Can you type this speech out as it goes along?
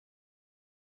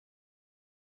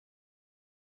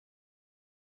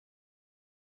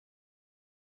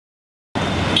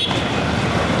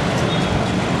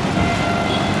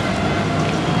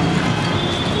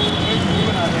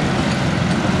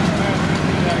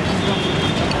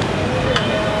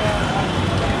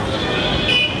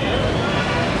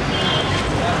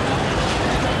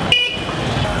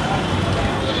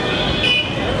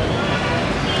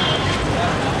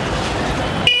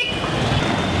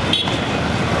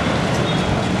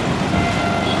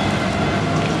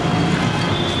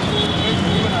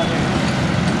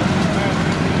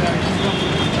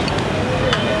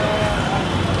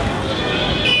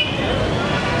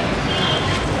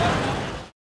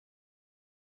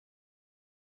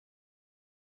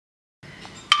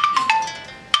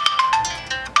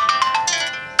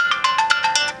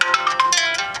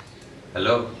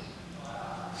Hello.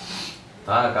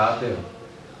 हाँ कहाँ पे हो?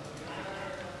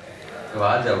 तो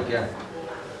आ जाओ क्या?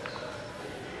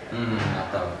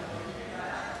 आता हूँ।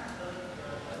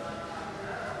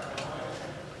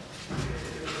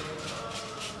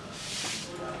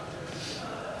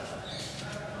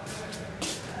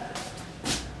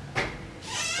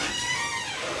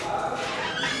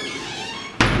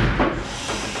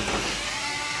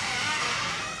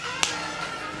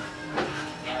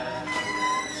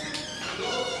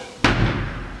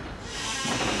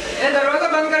 दरवाजा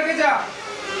बंद करके जा।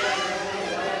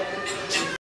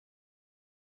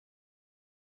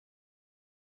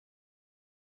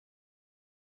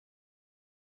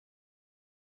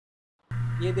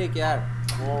 ये देख यार,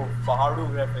 वो पहाड़ू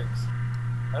ग्राफिक्स।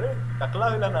 अरे टकला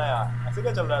विलन आया, ऐसे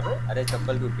क्या चल रहा है बे? अरे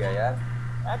चप्पल टूट गया यार।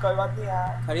 कोई बात नहीं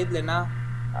यार, खरीद लेना।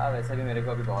 हाँ वैसे भी मेरे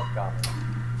को अभी बहुत काम है।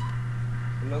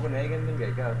 तुम लोगों को नए गेम मिल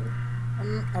गए क्या अभी?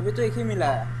 अभी तो एक ही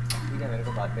मिला है। ठीक है मेरे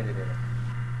को बाद में दे देना।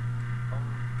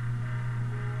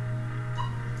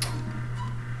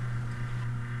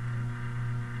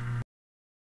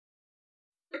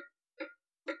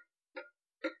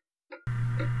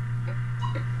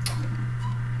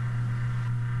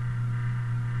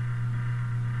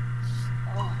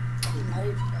 भाई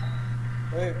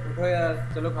ओए उठो यार,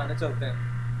 चलो खाने चलते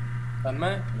हैं।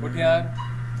 तन्मय उठ यार,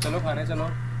 चलो खाने चलो।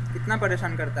 कितना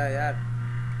परेशान करता है यार।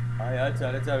 हाँ यार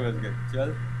 4:30 बज गए,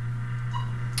 चल।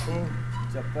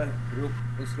 चप्पल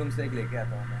रुक, उस रूम से एक लेके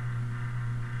आता हूँ मैं।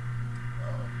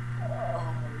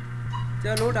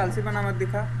 चल उठ, आलसी बना मत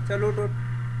दिखा। चल उठ उठ।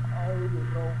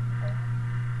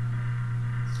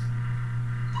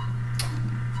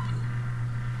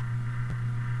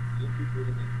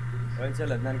 ओए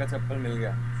चल, अदनान का चप्पल मिल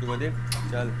गया। शुभदीप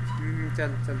चल।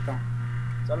 चल चलता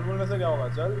हूँ। चल बोलने से क्या होगा,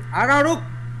 चल। आ रहा हूँ, रुक।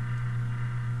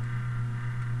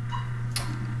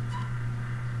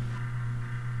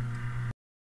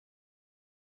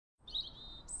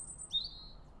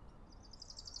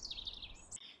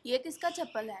 ये किसका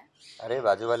चप्पल है? अरे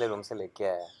बाजू वाले रूम से लेके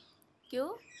आया। क्यों,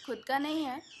 खुद का नहीं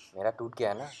है? मेरा टूट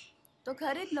गया ना। तो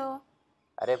खरीद लो।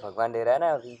 अरे भगवान दे रहा है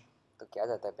ना अभी, तो क्या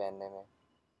जाता है पहनने में।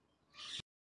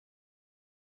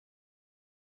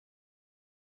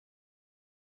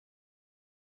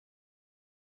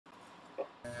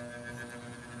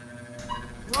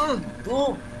 तू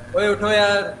ओए उठो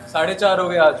यार, 4:30 हो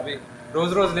गए आज भी।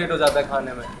 रोज रोज लेट हो जाता है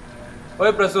खाने में।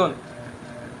 ओए प्रसून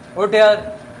उठ यार।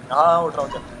 हाँ उठ रहा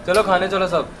हूँ, चल। चलो खाने चलो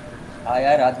सब। हाँ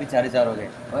यार आज भी 4:30 हो गए।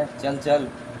 ओए चल चल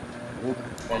रुक,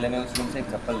 पहले मैं उस रूम से एक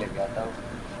चप्पल लेके आता हूँ।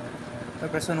 तो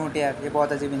प्रसून उठ यार, ये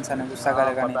बहुत अजीब इंसान है, गुस्सा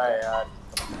करेगा पता नहीं। है यार,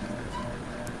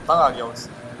 तंग आ गया उससे,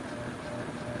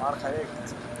 मार खाएगा।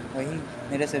 वही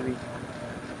मेरे से भी।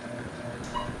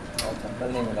 यार चप्पल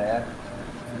नहीं मिला यार।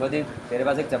 शुभदीप तेरे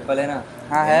पास एक चप्पल है ना?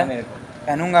 हाँ देना है, मेरे को।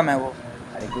 पहनूंगा मैं वो।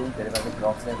 अरे क्यों, तेरे पास एक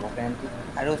क्रॉक्स है, वो पहन तू।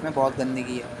 अरे उसमें बहुत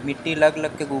गंदगी है, मिट्टी लग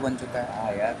लग के गू बन चुका है।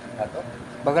 हाँ यार दिखा तो।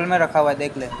 बगल में रखा हुआ है,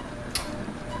 देख ले।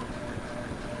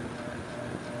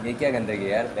 ये क्या गंदगी है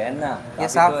यार, पहन ना। ये काफी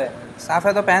साफ तो है। साफ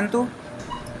है तो पहन तू।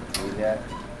 ठीक है यार।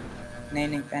 नहीं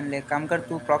नहीं पहन ले, काम कर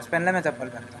तू, क्रॉक्स पहन ले, मैं चप्पल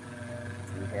पहनता हूँ।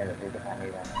 ठीक है रफी, तो खाने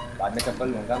ही जाना, बाद में चप्पल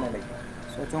लूँगा मैं,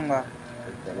 लेकिन सोचूंगा।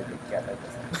 पहले देख के आता है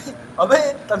कैसा। अबे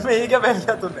तब में ये क्या पहन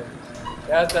लिया तूने?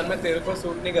 यार तन्मय तेरे को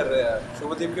सूट नहीं कर रहे यार,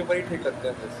 शुभदीप के ऊपर ही ठीक लगते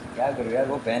हैं बस। क्या करूँ यार,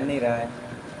 वो पहन नहीं रहा है।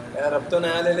 यार अब तो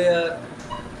नया ले ले यार।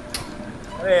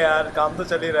 अरे यार काम तो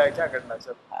चल ही रहा है, क्या करना,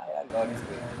 चल। हाँ यार गॉड इज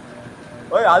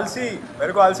ग्रेट। ओए आलसी,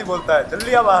 मेरे को आलसी बोलता है,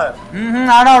 जल्दी आ बाहर।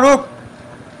 आ रहा हूँ, रुक।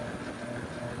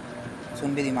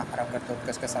 सुन भी दिमाग खराब करते हो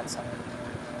उसके साथ साथ।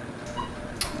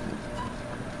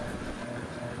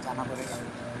 जाना पड़ेगा।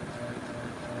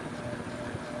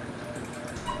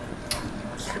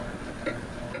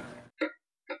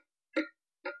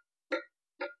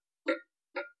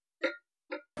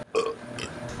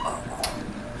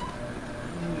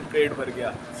 पेट भर गया,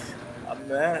 अब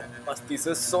मैं मस्ती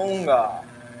से सोऊंगा।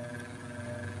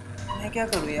 मैं क्या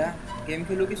करूँ यार, गेम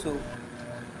खेलूँ कि सो?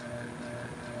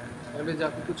 मैं भी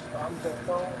जाके कुछ काम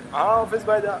करता हूँ। हाँ ऑफिस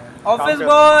बाय जा। ऑफिस काम कर।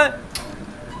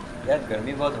 बॉय। यार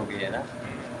गर्मी बहुत हो गई है ना।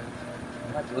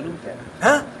 मैं बोलूँ क्या?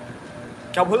 हैं?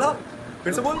 क्या बोला,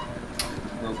 फिर से बोल।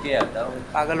 रोके आता हूँ।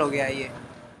 पागल हो गया ये।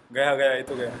 गया गया, ये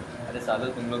तो गया। अरे सालों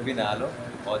तुम लोग भी नहा लो,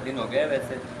 बहुत दिन हो गए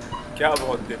वैसे। क्या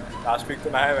बहुत दिन, लास्ट वीक तो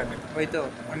नहाया मैंने। वही तो,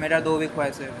 और मेरा 2 वीक हुआ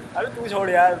ऐसे। अरे तू छोड़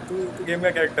यार, तू गेम का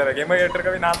कैरेक्टर है, गेम का कैरेक्टर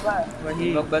का भी नहाता है। वही।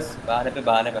 तुम लोग बस बहाने पे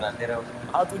बहाने बनाते रहो।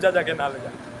 हाँ तू जा जाके नहा ले जा।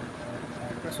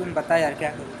 प्रसून बता यार, क्या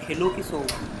करूँ, खेलूँ कि सो?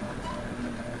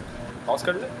 पॉज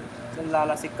कर ले। चल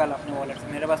लाला सिक्का ला अपने वॉलेट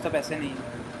से, मेरे पास तो पैसे नहीं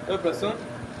है। तो प्रसून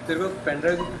तेरे को पेन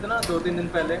ड्राइव दी थी ना 2-3 दिन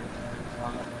पहले।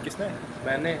 किसने?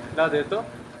 मैंने ला दे तो।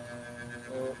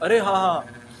 अरे हाँ हाँ,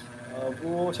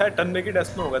 वो शायद टन्ने की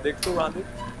डेस्क में होगा, देख तो वहाँ देख।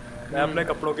 मैं अपने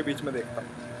कपड़ों के बीच में देखता हूँ।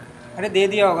 अरे दे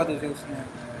दिया होगा तुझे उसने।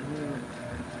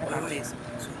 अरे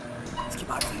इसकी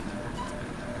बात है।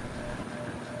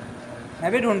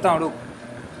 मैं भी ढूंढता हूँ, रुक।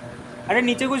 अरे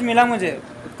नीचे कुछ मिला मुझे,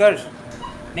 उत्कर्ष।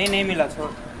 नहीं नहीं मिला, छोड़।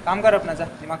 काम कर अपना, जा,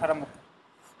 दिमाग खराब मत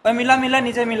कर। ओए मिला मिला,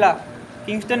 नीचे मिला।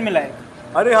 किंगस्टन मिला है।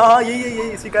 अरे हाँ हाँ, यही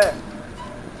इसी का है।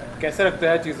 कैसे रखते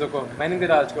हैं चीज़ों को, मैंने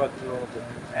कहा आज के बाद तुम लोगों को।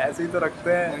 ऐसे ही तो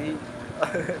रखते हैं। वही।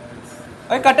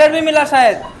 ओए कटर भी मिला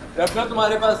शायद। रख लो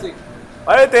तुम्हारे पास ही।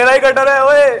 अरे तेरा ही कटर है,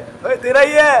 ओए ओए तेरा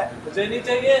ही है। मुझे नहीं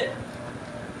चाहिए।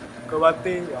 कोई बात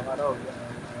नहीं, हमारा हो गया।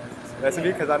 वैसे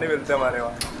भी खजाने मिलते हैं हमारे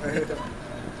वहाँ।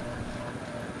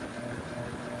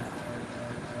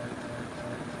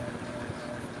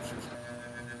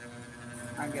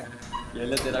 आ गया। ले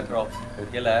ले तेरा क्रॉप्स,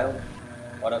 धोके लाया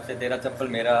हूँ। और अब से तेरा चप्पल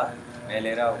मेरा, मैं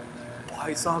ले रहा हूँ।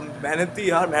 भाई साहब मेहनती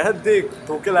यार, मेहनत देख,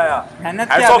 धोके लाया।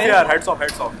 मेहनत हेड्स क्या ऑफ बे? यार, हेड्स ऑफ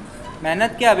हेड्स ऑफ।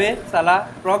 मेहनत क्या बे साला,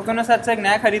 प्रॉप दोनों से अच्छा एक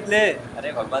नया खरीद ले।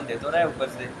 अरे भगवान दे तो रहा है ऊपर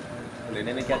से, तो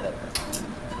लेने में क्या जाता है।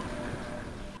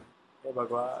 हे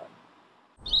भगवान।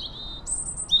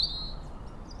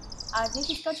 आज ये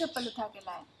किसका चप्पल उठा के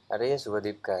लाए? अरे ये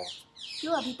शुभदीप का है।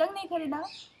 क्यों अभी तक नहीं खरीदा?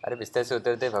 अरे बिस्तर से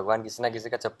उतरते भगवान किसी ना किसी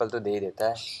का चप्पल तो दे ही देता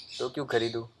है, तो क्यों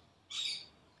खरीदूं।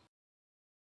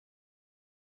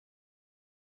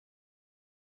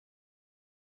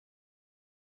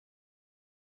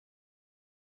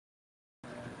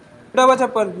 टूटा हुआ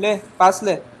चप्पल ले, पास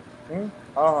ले।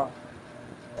 हाँ हाँ।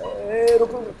 ए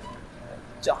रुक रुक।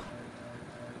 जा।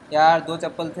 यार 2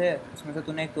 चप्पल थे, उसमें से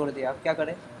तूने एक तोड़ दिया, अब क्या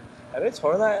करे? अरे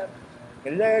छोड़ना यार,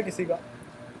 मिल जाएगा किसी का।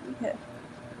 ठीक है।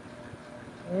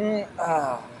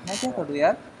 आह, मैं क्या करूँ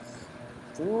यार?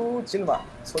 तू चिल मार,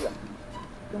 सो जा।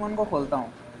 तू मन को खोलता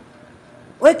हूँ।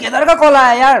 ओए केदार का कॉल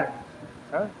आया यार।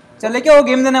 हाँ? चले क्या, वो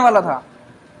गेम देने वाला था।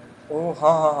 ओह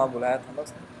हाँ हाँ हाँ, बुलाया था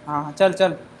बस। हाँ हाँ, चल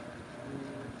चल।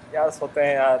 यार सोते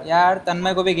हैं यार। यार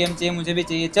तन्मय को भी गेम चाहिए, मुझे भी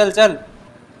चाहिए, चल चल।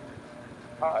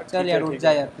 हाँ, चल ठीक यार है, उठ ठीक जा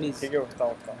है। यार प्लीज। ठीक है, उठता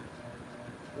हूँ उठता हूँ।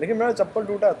 लेकिन मेरा चप्पल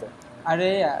टूटा है तो। अरे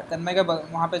यार तन्मय का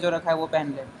वहाँ पे जो रखा है वो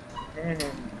पहन ले।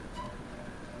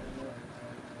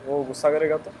 वो गुस्सा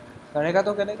करेगा तो करेगा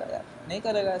तो करेगा यार, नहीं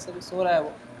करेगा, ऐसे भी सो रहा है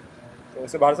वो। तो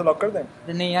उसे बाहर से लॉक कर दें।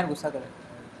 अरे नहीं यार, गुस्सा करेगा।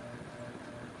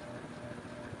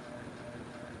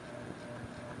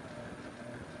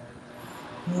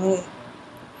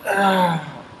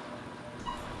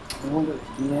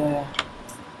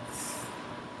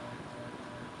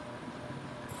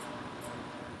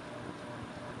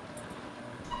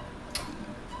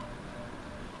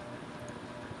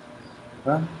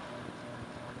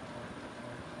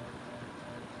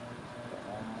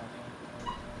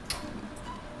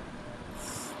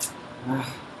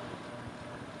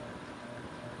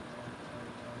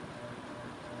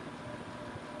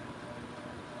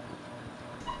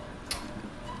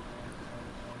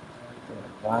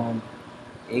 भगवान,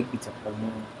 एक भी चप्पल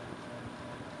नहीं,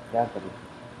 क्या करूँ,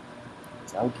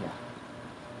 जाऊँ क्या।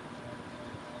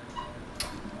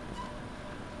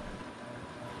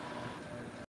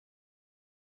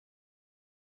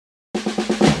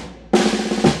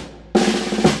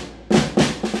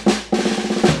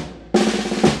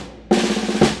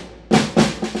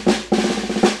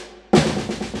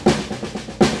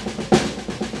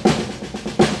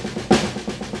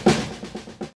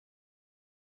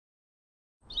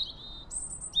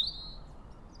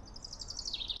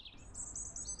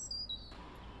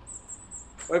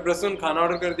 ओए प्रसून, खाना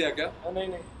ऑर्डर कर दिया क्या? नहीं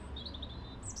नहीं।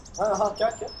 हाँ हाँ, क्या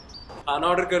क्या? खाना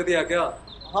ऑर्डर कर दिया क्या?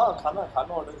 हाँ, खाना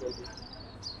खाना ऑर्डर कर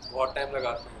दिया। बहुत टाइम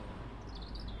लगाते हैं।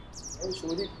 अरे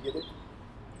शुभदीप, ये देख।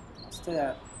 मस्त है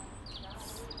यार।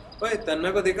 ओए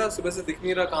तन्मय को देखा, सुबह से दिख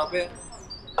नहीं रहा, कहाँ पे है?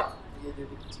 ये दे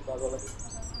पीछे बात वाला।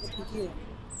 ठीक है।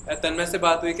 यार तन्मय से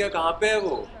बात हुई क्या, कहाँ पे है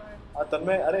वो? हाँ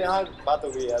तन्मय, अरे यहाँ बात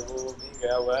हो गई यार, वो नहीं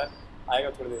गया हुआ है, आएगा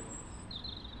थोड़ी देर में।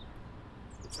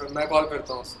 अच्छा, मैं कॉल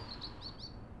करता हूँ उसे।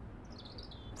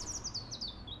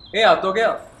 ए आ तो गया?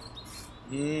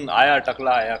 आया,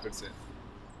 टकला आया फिर से।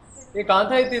 ये कहाँ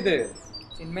था इतनी देर?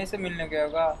 चिन्मय से मिलने गया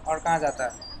होगा, और कहाँ जाता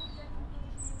है?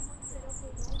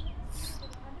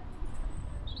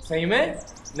 सही में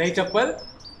नई चप्पल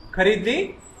खरीद ली?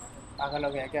 पागल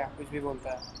हो गया क्या, कुछ भी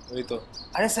बोलता है। वही तो।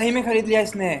 अरे सही में खरीद लिया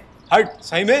इसने। हट,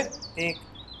 सही में? देख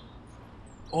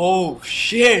ओह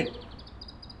शिट,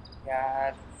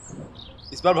 यार।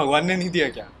 इस बार भगवान ने नहीं दिया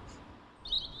क्या?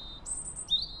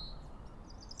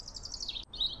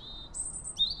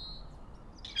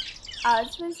 आज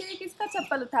फिर से ये किसका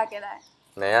चप्पल उठा के लाए?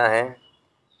 नया है।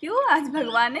 क्यों, आज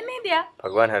भगवान ने नहीं दिया?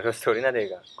 भगवान हर रोज थोड़ी ना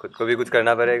देगा, खुद को भी कुछ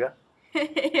करना पड़ेगा।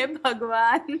 हे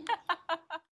भगवान।